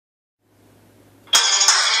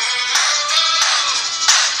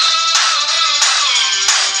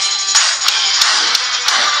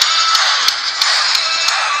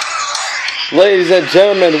Ladies and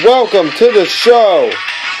gentlemen, welcome to the show.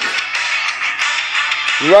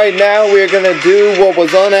 Right now we are going to do what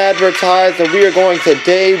was unadvertised, and we are going to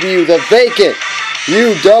debut the vacant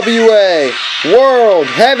UWA World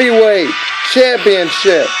Heavyweight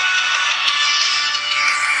Championship.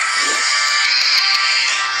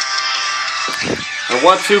 And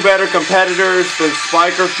what two better competitors than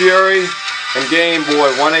SpikerFury and Game Boy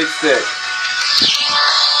 186?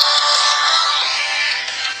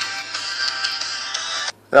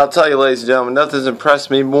 And I'll tell you, ladies and gentlemen, nothing's impressed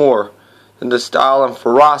me more than the style and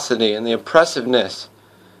ferocity and the impressiveness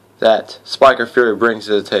that SpikerFury brings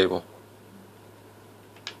to the table.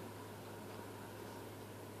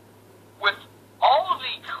 With all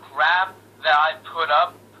the crap that I put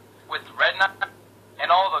up with Red Knight and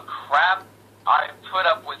all the crap I put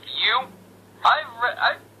up with you,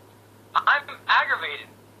 I'm aggravated.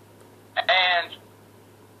 And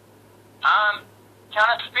I'm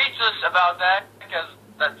kind of speechless about that because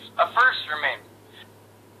that's a first for me.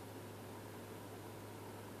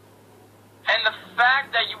 And the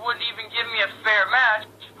fact that you wouldn't even give me a fair match,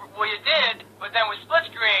 well, you did, but then we split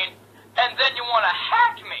screen, and then you want to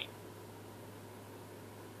hack me,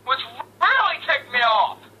 which really ticked me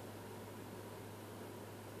off.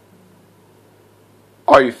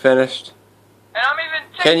 Are you finished? And I'm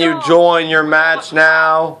even ticked Can you off join your match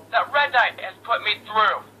now? that Red Knight has put me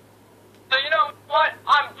through. So you know what?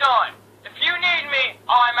 I'm done. If you need me,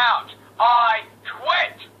 I'm out. I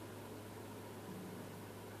quit.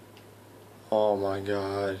 Oh my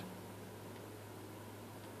God.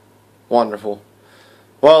 Wonderful.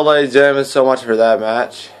 Well, ladies and gentlemen, so much for that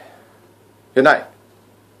match. Good night.